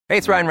Hey,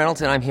 it's Ryan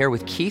Reynolds, and I'm here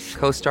with Keith,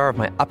 co-star of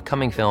my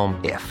upcoming film,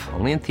 If,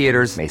 only in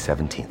theaters May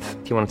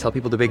 17th. Do you want to tell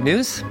people the big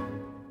news?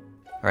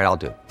 All right,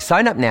 I'll do it.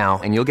 Sign up now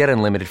and you'll get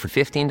unlimited for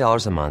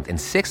 $15 a month and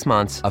 6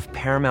 months of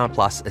Paramount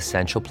Plus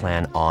Essential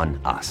Plan on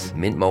us.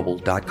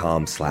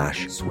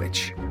 MintMobile.com/switch.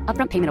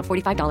 Upfront payment of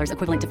 $45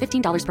 equivalent to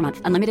 $15 per month.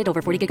 Unlimited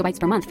over 40 gigabytes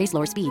per month. Face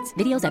lower speeds.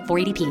 Videos at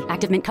 480p.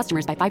 Active Mint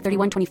customers by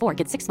 531.24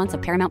 get 6 months of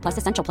Paramount Plus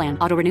Essential Plan.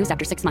 Auto renews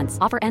after 6 months.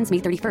 Offer ends May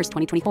 31st,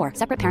 2024.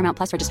 Separate Paramount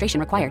Plus registration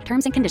required.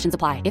 Terms and conditions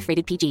apply if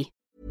rated PG.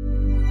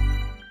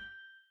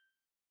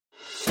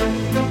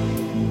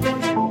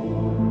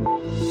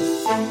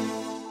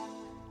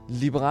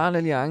 Liberal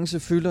Alliance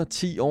fylder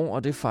 10 år,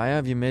 og det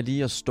fejrer vi med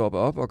lige at stoppe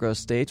op og gøre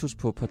status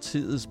på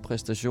partiets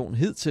præstation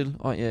hidtil.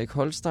 Og Erik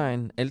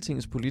Holstein,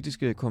 Altingets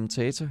politiske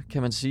kommentator,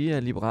 kan man sige,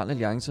 at Liberal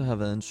Alliance har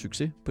været en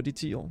succes på de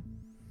 10 år?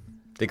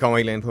 Det kommer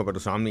helt an på, hvad du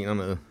sammenligner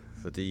med.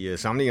 Fordi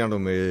sammenligner du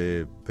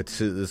med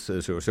partiets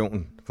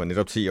situation for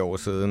netop 10 år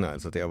siden,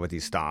 altså der, hvor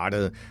de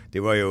startede,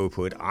 det var jo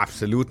på et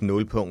absolut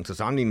nulpunkt. Så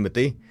sammenlignet med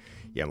det,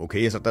 jamen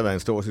okay, så har der været en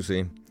stor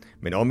succes.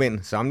 Men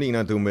omvendt,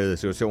 sammenligner du med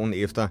situationen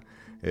efter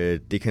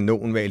det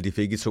kanonvalg, de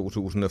fik i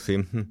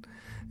 2015,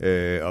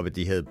 og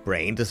de havde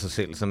brandet sig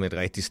selv som et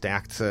rigtig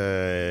stærkt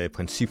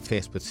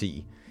principfast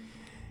parti,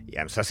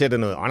 jamen så ser det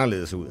noget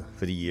anderledes ud,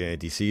 fordi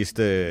de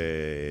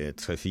sidste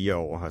 3-4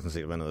 år har sådan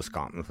set været noget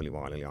skrammel for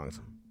Liberal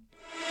Alliance.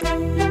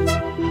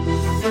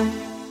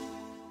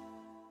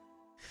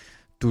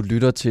 Du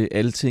lytter til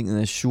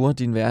Altinget Azure.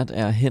 Din vært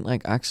er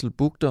Henrik Axel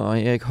Bugter,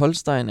 og Erik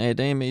Holstein er i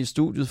dag med i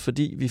studiet,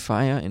 fordi vi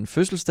fejrer en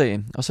fødselsdag.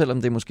 Og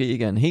selvom det måske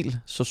ikke er en helt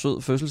så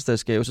sød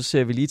fødselsdagsgave, så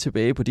ser vi lige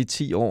tilbage på de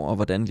 10 år, og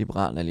hvordan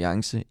Liberal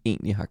Alliance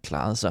egentlig har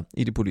klaret sig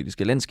i det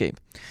politiske landskab.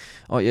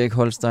 Og Erik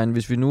Holstein,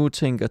 hvis vi nu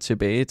tænker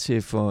tilbage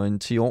til for en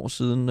 10 år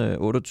siden,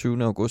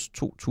 28. august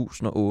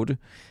 2008,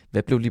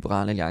 hvad blev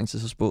Liberal Alliance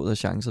så spået af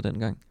chancer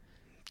dengang?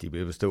 De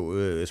blev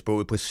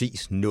spået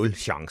præcis 0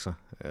 chancer.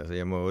 Altså,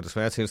 jeg må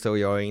desværre tilstå, at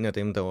jeg er en af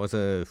dem, der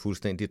også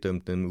fuldstændig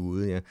dømte dem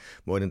ude. Jeg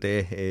må den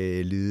dag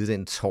lide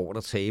den tårt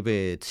at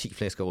tabe 10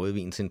 flasker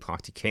rødvin til en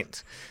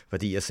praktikant,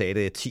 fordi jeg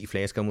satte 10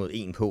 flasker mod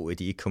 1 på, at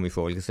de ikke kom i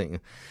Folketinget.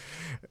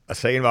 Og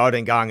sagen var jo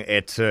dengang,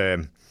 at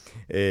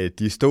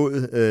de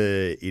stod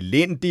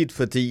elendigt,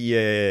 fordi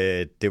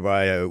det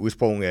var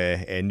udsprung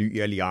af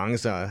Ny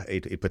Alliance,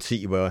 et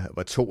parti,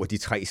 hvor 2 af de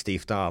 3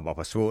 stiftere var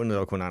forsvundet,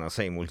 og kun Anders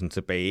Samuelsen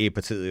tilbage.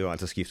 Partiet jo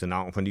altså skiftede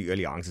navn fra Ny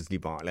Alliance til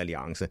Liberal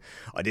Alliance,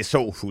 og det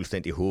så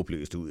fuldstændig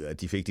håbløst ud,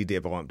 at de fik de der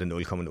berømte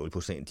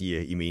 0,0%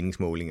 i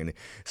meningsmålingerne.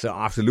 Så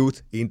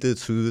absolut intet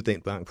tydede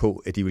dengang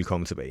på, at de ville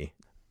komme tilbage.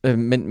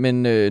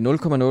 Men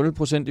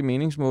 0,0% i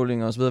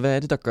meningsmålinger osv., hvad er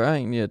det, der gør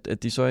egentlig,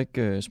 at de så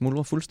ikke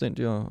smuldrer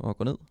fuldstændig og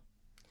går ned?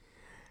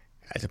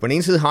 Altså på den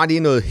ene side har de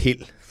noget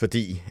held,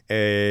 fordi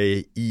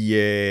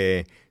i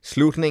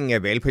slutningen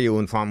af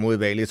valgperioden frem mod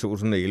valget i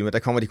 2011, der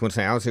kommer de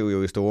konservative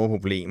jo i store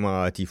problemer,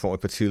 og de får et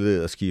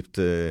partilederskift.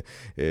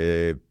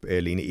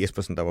 Lene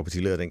Espersen, der var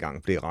partileder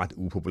dengang, blev ret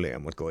upopulær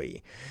og måtte gå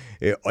af.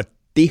 Og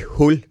det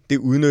hul, det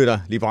udnytter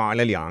Liberal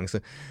Alliance,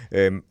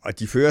 og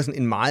de fører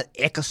sådan en meget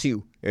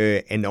aggressiv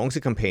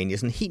annoncekampagne,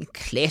 sådan en helt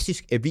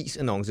klassisk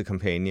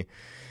avisannoncekampagne,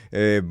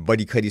 hvor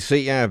de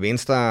kritiserer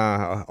Venstre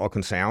og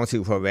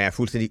Konservative for at være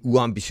fuldstændig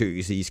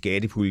uambitiøse i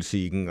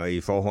skattepolitikken og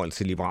i forhold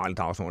til liberale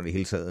dagsordner i det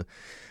hele taget.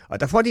 Og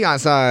der får de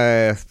altså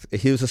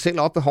hævet sig selv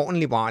op ved hården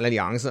Liberal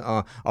Alliance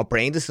og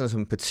brandet sig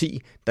som et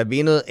parti, der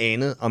vil noget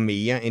andet og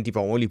mere end de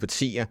borgerlige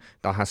partier,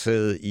 der har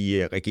siddet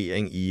i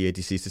regering i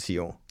de sidste 10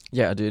 år.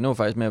 Ja, og det ender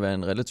faktisk med at være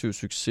en relativ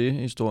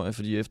succeshistorie,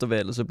 fordi efter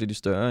valget så bliver de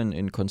større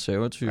end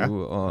konservative, ja.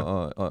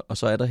 Og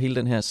så er der hele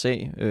den her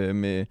sag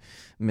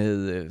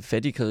med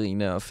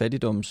fattigkarina og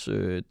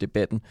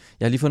fattigdomsdebatten.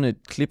 Jeg har lige fundet et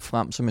klip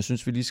frem, som jeg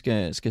synes, vi lige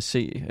skal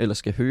se, eller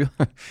skal høre,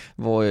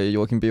 hvor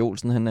Joachim B.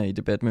 Olsen han er i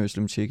debat med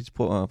Özlem Cekic.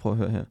 Prøv at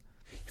høre her.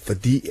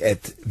 Fordi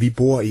at vi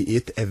bor i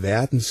et af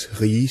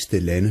verdens rigeste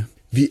lande.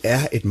 Vi er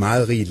et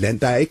meget rigt land.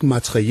 Der er ikke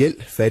materiel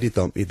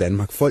fattigdom i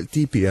Danmark. Folk,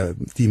 de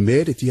er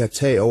mætte, de har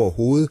tag over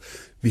hovedet.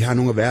 Vi har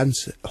nogle af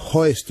verdens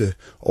højeste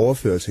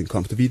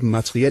overførselsindkomster. Vi er et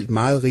materielt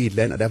meget rigt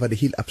land, og der var det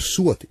helt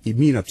absurd i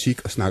min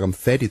optik at snakke om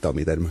fattigdom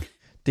i Danmark.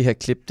 Det her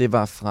klip, det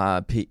var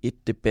fra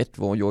P1-debat,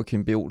 hvor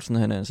Joachim B. Olsen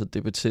han altså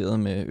debatterede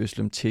med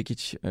Özlem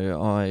Cekic.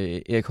 Og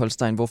Erik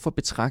Holstein, hvorfor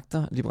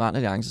betragter Liberal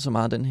Alliance så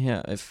meget den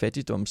her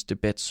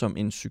fattigdomsdebat som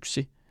en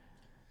succes?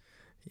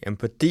 Jamen,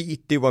 fordi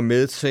det var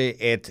med til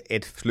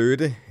at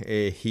flytte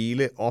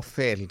hele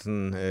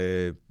opfattelsen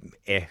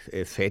af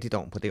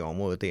fattigdom på det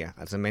område der.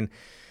 Altså, man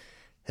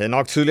havde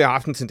nok tidligere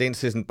haft en tendens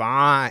til sådan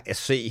bare at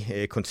se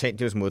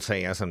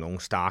kontanthjælpsmodtagere som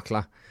nogle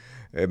stakler.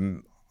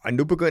 Og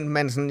nu begyndte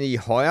man sådan i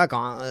højere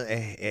grad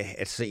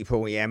at se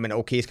på, ja, men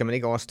okay, skal man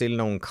ikke også stille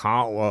nogle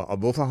krav, og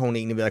hvorfor har hun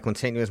egentlig været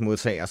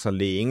kontanthjælpsmodtager så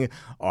længe,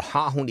 og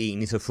har hun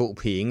egentlig så få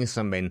penge,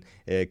 som man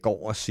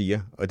går og siger.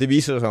 Og det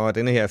viser sig, at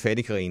denne her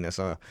fattigkarina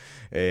så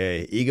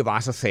ikke var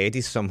så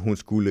fattig, som hun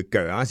skulle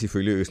gøre,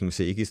 ifølge Özlem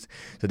Cekic. Så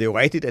det er jo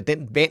rigtigt, at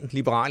den vandt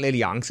Liberal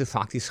Alliance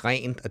faktisk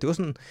rent, og det var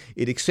sådan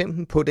et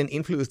eksempel på den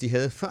indflydelse, de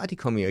havde, før de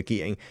kom i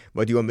regering,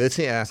 hvor de var med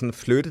til at sådan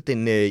flytte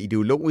den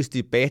ideologiske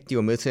debat, de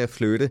var med til at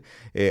flytte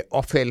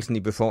opfattelsen opfattelsen i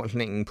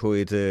befolkningen på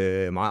et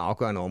meget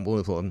afgørende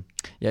område for dem.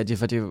 Ja,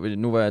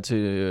 nu var jeg til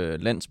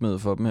landsmøde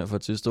for dem her for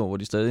et sidste år, hvor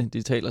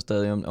de taler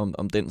stadig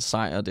om den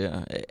sejr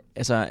der.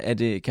 Altså,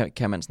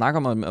 kan man snakke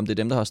om det er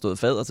dem, der har stået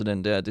fader til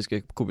den der, at det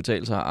skal kunne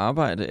betale sig at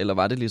arbejde, eller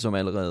var det ligesom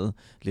allerede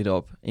lidt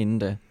op inden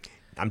da?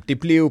 Jamen, det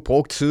blev jo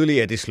brugt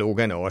tidligere, det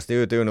slogan også.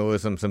 Det er jo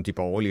noget, som de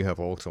borgerlige har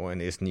brugt, tror jeg,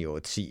 næsten i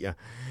årtier.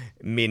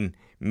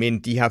 Men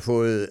de har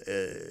fået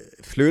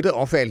flyttet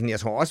opfattelsen. Jeg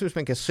tror også, hvis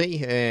man kan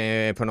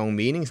se på nogle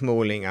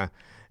meningsmålinger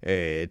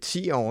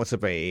 10 år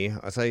tilbage,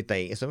 og så i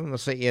dag, så vil man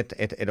se,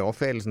 at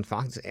opfattelsen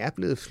faktisk er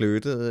blevet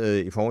flyttet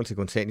i forhold til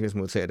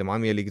kontanthjælpsmodtagere. Det er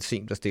meget mere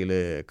legitimt at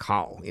stille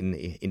krav,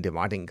 end det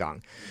var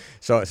dengang.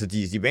 Så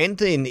de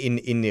vandt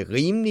en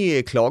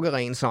rimelig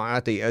klokkeren sejr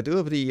der, det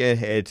var fordi,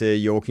 at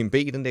Joachim B.,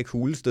 den der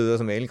kuglestøder,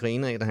 som alle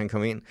griner af, da han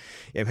kom ind,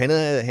 jamen, han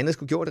havde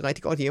sgu gjort et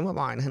rigtig godt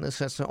hjemmearbejde. Han havde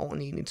sat sig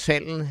ordentligt ind i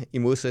tallen, i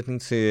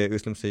modsætning til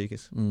Özlem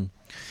Cekic. Mm.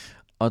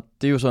 Og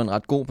det er jo så en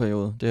ret god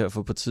periode, det her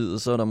for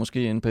partiet. Så er der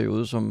måske en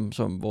periode,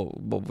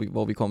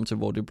 hvor vi kom til,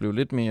 hvor det blev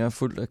lidt mere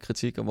fuldt af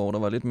kritik, og hvor der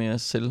var lidt mere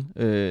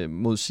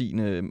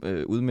selvmodsigende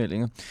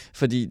udmeldinger.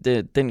 Fordi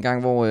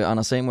dengang, hvor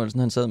Anders Samuelsen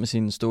han sad med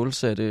sine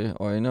stålsatte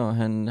øjne, og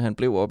han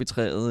blev op i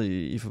træet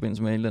i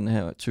forbindelse med hele den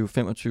her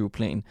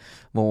 2025-plan,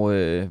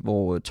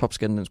 hvor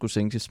topskatten den skulle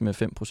sænkes med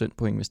 5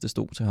 procentpoint, hvis det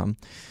stod til ham.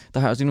 Der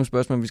har jeg også lige nogle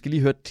spørgsmål. Vi skal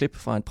lige høre et klip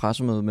fra et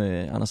pressemøde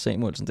med Anders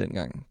Samuelsen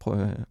dengang. Prøv at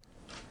høre her.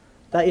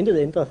 Der er intet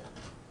ændret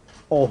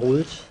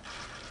overhovedet.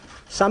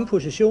 Samme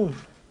position,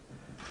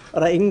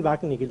 og der er ingen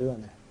vakken i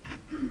gelederne.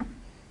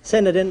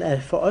 Sagen er den,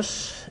 at for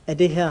os er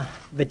det her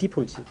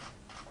værdipolitik.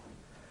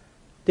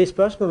 Det er et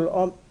spørgsmål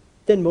om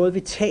den måde, vi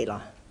taler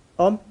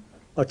om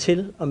og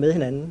til og med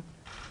hinanden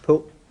på.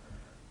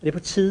 Og det er på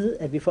tide,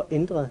 at vi får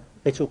ændret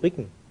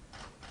retorikken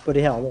på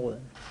det her område.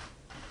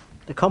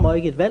 Der kommer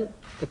ikke et valg,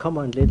 der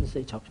kommer en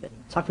lettelse i topskatten.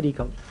 Tak fordi I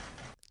kom.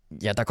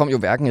 Ja, der kom jo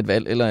hverken et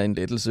valg eller en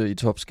lettelse i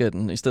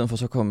topskatten. I stedet for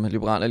så kom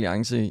Liberal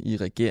Alliance i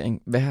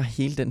regering. Hvad har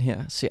hele den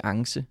her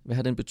seance, hvad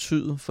har den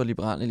betydet for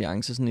Liberal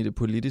Alliance sådan i det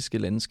politiske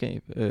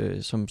landskab,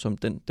 som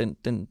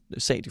den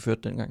sag, de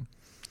førte dengang?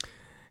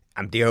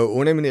 Jamen, det har jo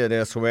undermineret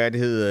deres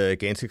troværdighed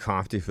ganske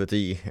kraftigt,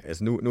 fordi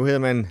altså nu havde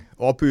man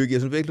opbygget,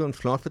 jeg synes virkelig, det var en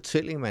flot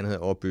fortælling, man havde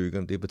opbygget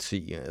om det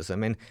parti.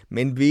 Altså,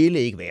 man ville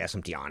ikke være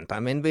som de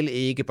andre, man ville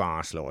ikke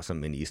bare slå som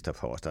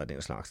ministerposter og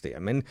den slags der.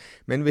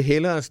 Man vil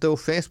hellere stå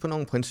fast på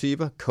nogle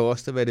principper,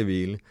 koste hvad det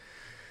ville.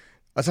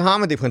 Og så har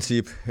man det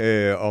princip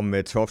om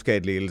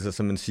topskattelettelser,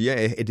 som man siger,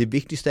 er det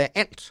vigtigste af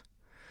alt.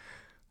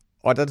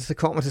 Og da det så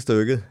kommer til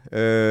stykket,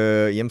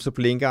 jamen så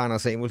blinker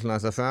Anders Samuelsen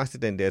altså først i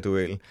den der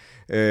duel.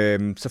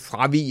 Så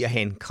fraviger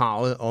han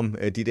kravet om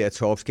de der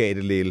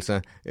topskattelettelser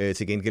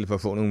til gengæld for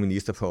at få nogle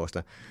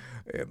ministerposter.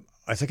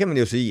 Og så kan man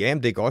jo sige, ja,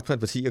 det er godt for et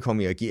parti at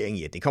komme i regering.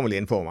 Ja, det kommer lidt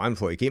an på, hvor meget man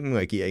får igennem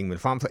regeringen, men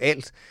frem for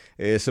alt,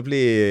 så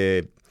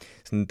blev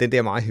sådan, den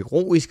der meget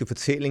heroiske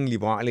fortælling,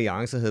 Liberal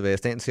Alliance havde været i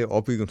stand til at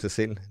opbygge om sig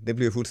selv, den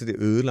blev fuldstændig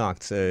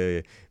ødelagt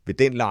ved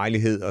den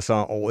lejlighed, og så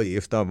året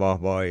efter,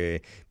 hvor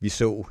vi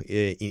så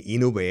en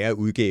endnu værre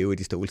udgave af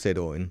de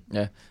stålsatte øjne.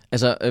 Ja,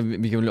 altså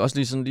vi kan jo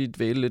også lige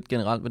dvæle lidt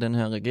generelt ved den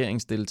her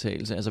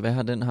regeringsdeltagelse. Altså hvad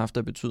har den haft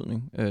af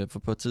betydning for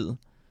partiet?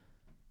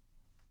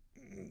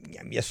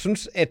 Jamen, jeg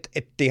synes, at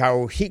det har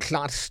jo helt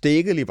klart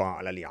stækket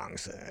Liberal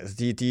Alliance.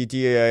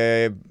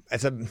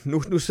 Altså,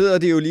 nu sidder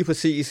de jo lige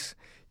præcis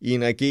i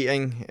en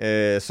regering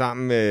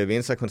sammen med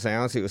Venstre og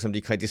Konservative, som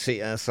de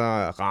kritiserede så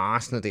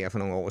rasende der for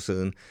nogle år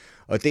siden.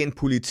 Og den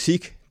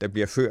politik, der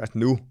bliver ført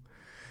nu,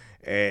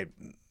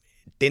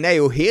 den er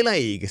jo heller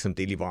ikke, som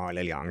det Liberal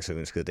Alliance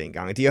ønskede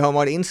dengang. De har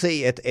måttet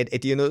indse,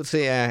 at de er nødt til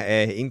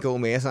at indgå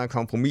masser af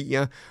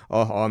kompromiser,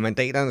 og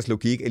mandaternes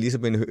logik er lige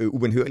så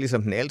ubenhørlig,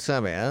 som den altid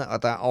har været,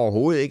 og der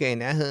overhovedet ikke er i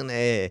nærheden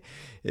af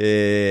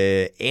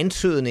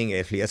antydning af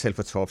et flertal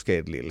for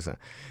topskattelettelser.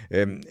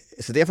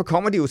 Så derfor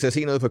kommer de jo til at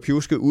se noget for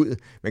pjuske ud.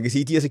 Man kan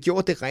sige, at de har så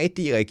gjort det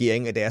rigtige i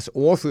regeringen, at deres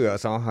ordfører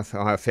så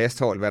har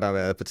fastholdt, hvad der har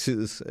været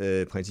partiets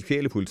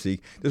principielle politik.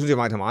 Det synes jeg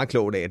faktisk er meget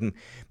klogt af den.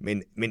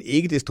 Men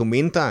ikke desto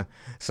mindre,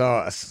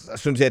 så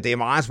synes jeg, at det er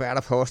meget svært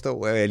at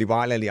påstå, at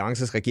Liberal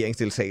Alliances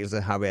regeringsdeltagelse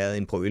har været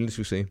en brølende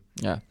succes.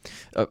 Ja,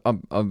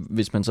 og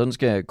hvis man sådan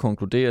skal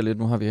konkludere lidt,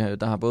 nu har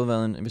der har både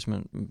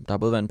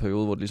været en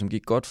periode, hvor det ligesom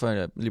gik godt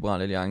for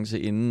Liberal Alliance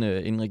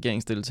inden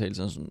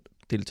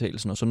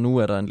regeringsdeltagelsen, og så nu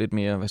er der en lidt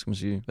mere, hvad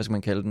skal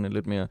man kalde den, en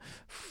lidt mere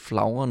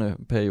flagrende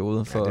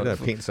periode for. Ja, det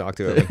er pænt sagt,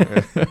 det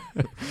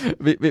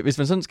var. Hvis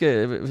man sådan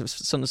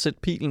skal sætte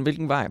pilen,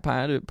 hvilken vej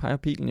peger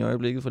pilen i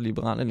øjeblikket for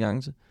Liberal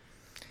Alliance?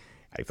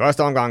 I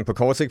første omgang på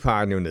kort sigt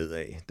peger den jo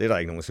nedad. Det er der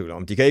ikke nogen tvivl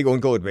om. De kan ikke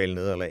undgå et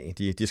valgnederlag.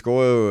 De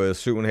scorede jo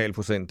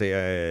 7,5%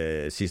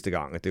 der sidste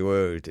gang, og det var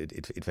jo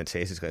et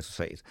fantastisk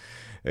resultat.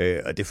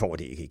 Og det får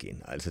de ikke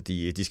igen. Altså,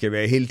 de skal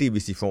være heldige,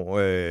 hvis de får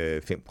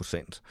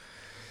 5%.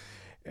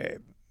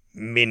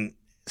 Men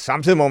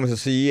samtidig må man så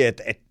sige,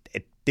 at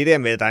det der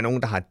med, at der er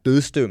nogen, der har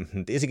dødsdømt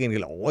den, det er til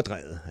gengæld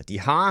overdrevet. De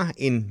har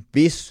en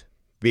vis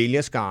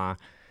vælgerskare,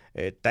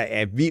 der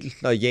er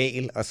vildt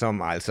loyal, og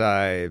som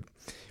altså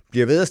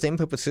bliver ved at stemme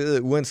på partiet,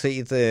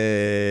 uanset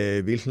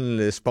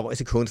hvilken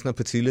spøjse kunstner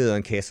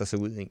partilederen kaster sig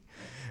ud i.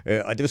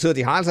 Og det betyder, at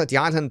de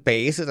har altså en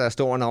base, der er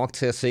stor nok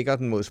til at sikre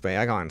den mod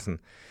spærregrænsen.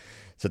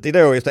 Så det,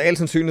 der jo efter al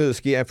sandsynlighed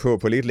sker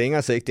på lidt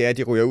længere sigt, det er, at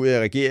de ryger ud af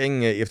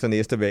regeringen efter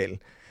næste valg.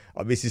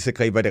 Og hvis de så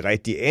griber det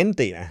rigtige an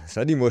der, så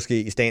er de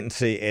måske i stand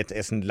til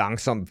at sådan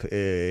langsomt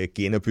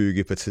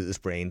genopbygge partiets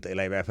brand,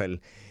 eller i hvert fald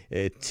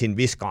til en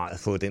vis grad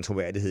få den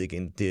troværdighed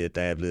igen,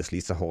 der er blevet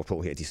slidt så hårdt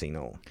på her de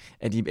senere år.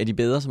 Er de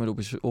bedre som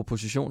et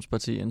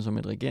oppositionsparti end som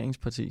et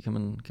regeringsparti,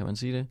 kan man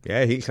sige det?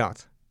 Ja, helt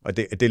klart. Og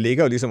det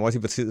ligger jo ligesom også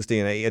i partiets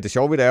DNA. Og det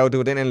sjove ved det er jo, det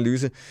var den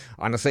analyse,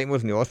 Anders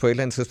Samuelsen jo også på et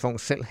eller andet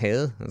tidspunkt selv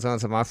havde. Og så har han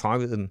så bare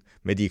fravidet den.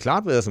 Men de er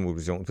klart bedre som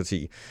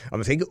oppositionsparti. Og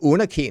man skal ikke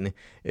underkende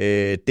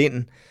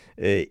den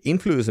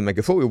indflydelse, man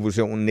kan få i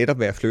oppositionen, netop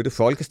ved at flytte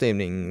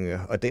folkestemningen,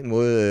 og den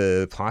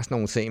måde presse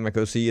nogle ting. Man kan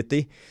jo sige, at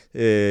det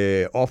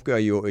opgør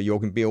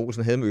Joachim B.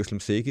 Olsen havde med Özlem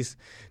Cekic.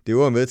 Det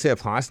var med til at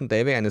presse den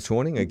daværende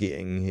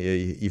Thorning-regeringen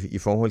i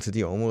forhold til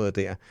de områder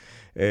der.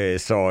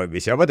 Så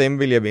hvis jeg var dem,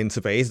 ville jeg vende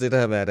tilbage til det, der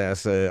har været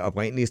deres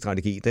oprindelige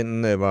strategi.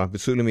 Den var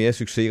betydeligt mere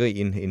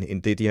succesrig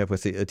end det, de har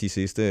præsteret de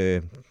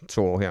sidste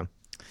 2 år her.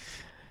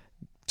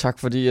 Tak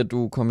fordi, at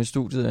du kom i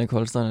studiet, Erik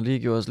Holstein, og lige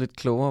gjorde os lidt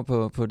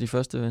klogere på de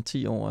første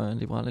 10 år af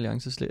Liberal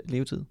Alliances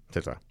levetid.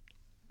 Selv tak.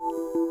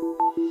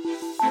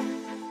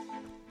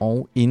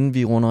 Og inden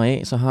vi runder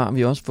af, så har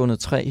vi også fundet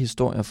 3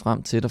 historier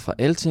frem til dig fra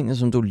Altinget,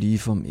 som du lige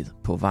får med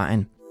på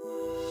vejen.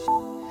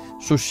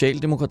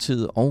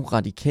 Socialdemokratiet og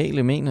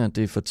Radikale mener, at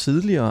det er for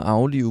tidligt at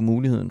aflive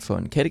muligheden for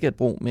en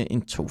Kattegatbro med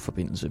en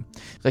togforbindelse.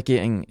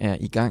 Regeringen er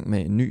i gang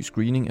med en ny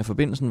screening af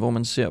forbindelsen, hvor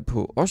man ser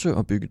på også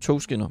at bygge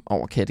togskinner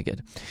over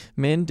Kattegat.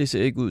 Men det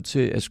ser ikke ud til,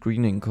 at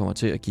screeningen kommer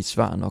til at give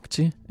svar nok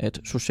til, at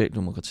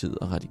Socialdemokratiet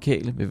og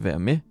Radikale vil være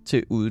med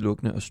til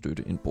udelukkende at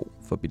støtte en bro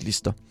for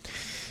bilister.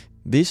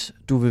 Hvis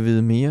du vil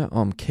vide mere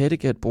om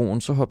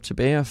Kattegatbroen, så hop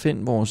tilbage og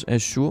find vores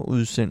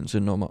Azure-udsendelse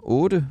nummer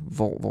 8,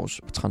 hvor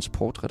vores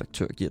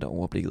transportredaktør giver dig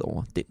overblikket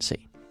over den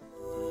sag.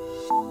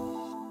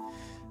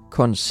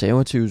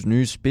 Konservatives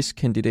nye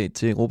spidskandidat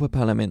til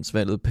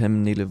Europaparlamentsvalget,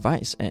 Pernille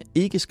Weiss, er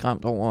ikke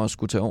skræmt over at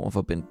skulle tage over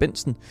for Bendt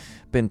Bendtsen.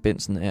 Bendt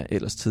Bendtsen er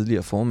ellers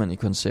tidligere formand i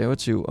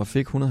Konservativ og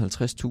fik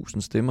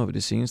 150.000 stemmer ved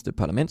det seneste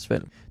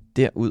parlamentsvalg.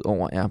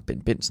 Derudover er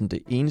Bendt Bendtsen det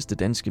eneste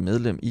danske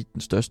medlem i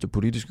den største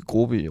politiske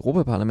gruppe i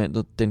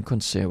Europaparlamentet, den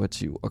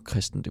konservative og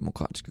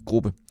kristendemokratiske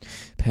gruppe.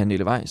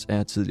 Pernille Weiss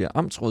er tidligere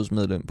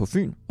amtsrådsmedlem på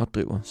Fyn og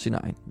driver sin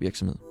egen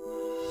virksomhed.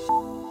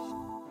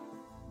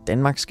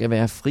 Danmark skal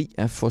være fri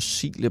af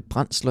fossile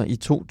brændsler i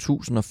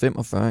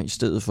 2045 i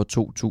stedet for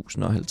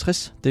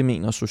 2050. Det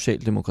mener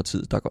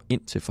Socialdemokratiet, der går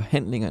ind til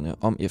forhandlingerne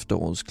om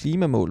efterårets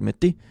klimamål med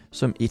det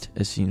som et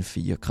af sine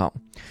 4 krav.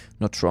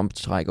 Når Trump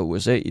trækker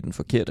USA i den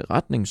forkerte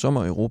retning, så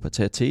må Europa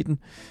tage teten.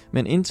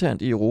 Men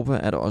internt i Europa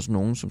er der også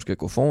nogen, som skal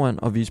gå foran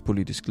og vise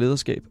politisk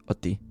lederskab,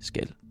 og det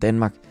skal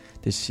Danmark.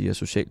 Det siger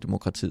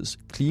Socialdemokratiets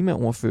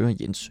klimaordfører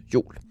Jens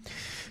Joel.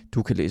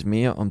 Du kan læse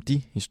mere om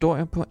de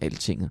historier på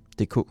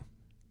altinget.dk.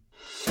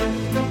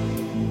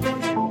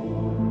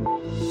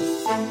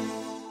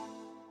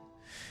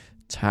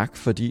 Tak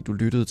fordi du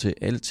lyttede til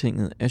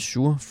Altinget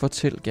Azure.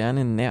 Fortæl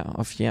gerne nær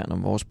og fjern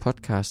om vores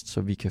podcast,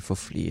 så vi kan få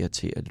flere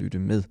til at lytte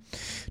med.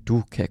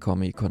 Du kan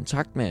komme i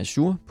kontakt med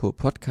Azure på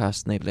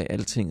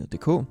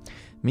podcast@altinget.dk.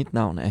 Mit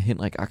navn er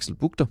Henrik Axel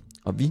Bugter,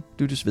 og vi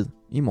lyttes ved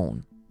i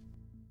morgen.